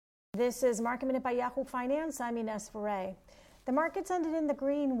This is Market Minute by Yahoo Finance. I'm Ines Ferre. The markets ended in the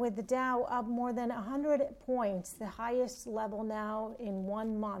green with the Dow up more than 100 points, the highest level now in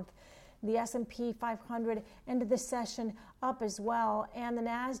 1 month. The S&P 500 ended the session up as well, and the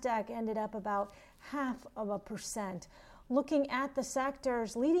Nasdaq ended up about 0.5%. Looking at the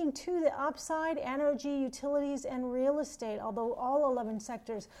sectors leading to the upside, energy, utilities, and real estate, although all 11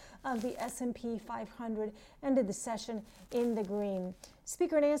 sectors of the S&P 500 ended the session in the green.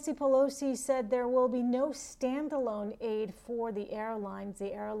 Speaker Nancy Pelosi said there will be no standalone aid for the airlines.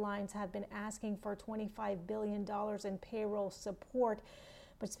 The airlines have been asking for $25 billion in payroll support,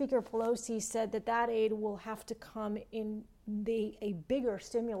 but Speaker Pelosi said that aid will have to come in a bigger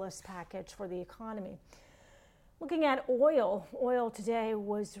stimulus package for the economy. Looking at oil today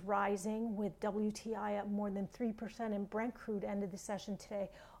was rising with WTI up more than 3%, and Brent crude ended the session today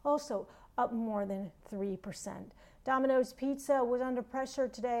also up more than 3%. Domino's Pizza was under pressure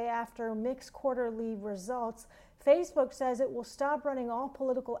today after mixed quarterly results. Facebook says it will stop running all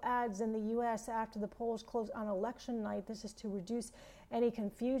political ads in the U.S. after the polls close on election night. This is to reduce any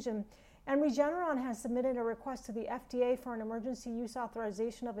confusion. And Regeneron has submitted a request to the FDA for an emergency use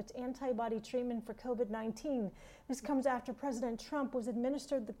authorization of its antibody treatment for COVID-19. This comes after President Trump was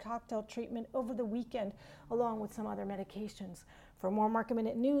administered the cocktail treatment over the weekend, along with some other medications. For more Market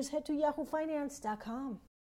Minute news, head to yahoofinance.com.